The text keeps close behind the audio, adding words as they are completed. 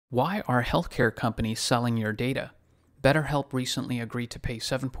Why are healthcare companies selling your data? BetterHelp recently agreed to pay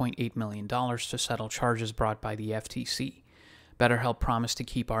 $7.8 million to settle charges brought by the FTC. BetterHelp promised to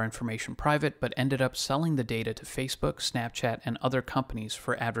keep our information private, but ended up selling the data to Facebook, Snapchat, and other companies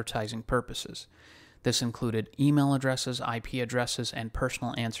for advertising purposes. This included email addresses, IP addresses, and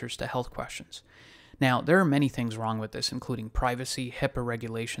personal answers to health questions. Now, there are many things wrong with this, including privacy, HIPAA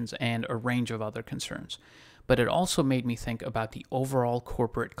regulations, and a range of other concerns. But it also made me think about the overall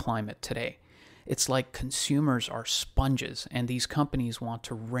corporate climate today. It's like consumers are sponges, and these companies want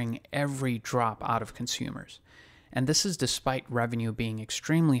to wring every drop out of consumers. And this is despite revenue being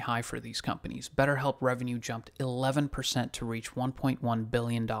extremely high for these companies. BetterHelp revenue jumped 11% to reach $1.1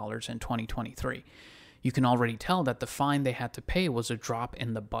 billion in 2023. You can already tell that the fine they had to pay was a drop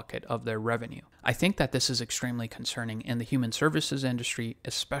in the bucket of their revenue. I think that this is extremely concerning in the human services industry,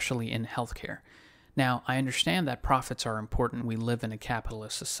 especially in healthcare. Now, I understand that profits are important. We live in a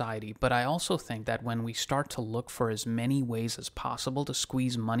capitalist society, but I also think that when we start to look for as many ways as possible to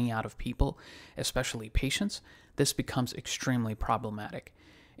squeeze money out of people, especially patients, this becomes extremely problematic.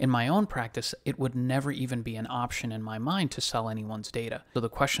 In my own practice, it would never even be an option in my mind to sell anyone's data. So the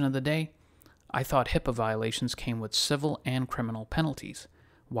question of the day, I thought HIPAA violations came with civil and criminal penalties.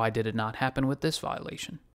 Why did it not happen with this violation?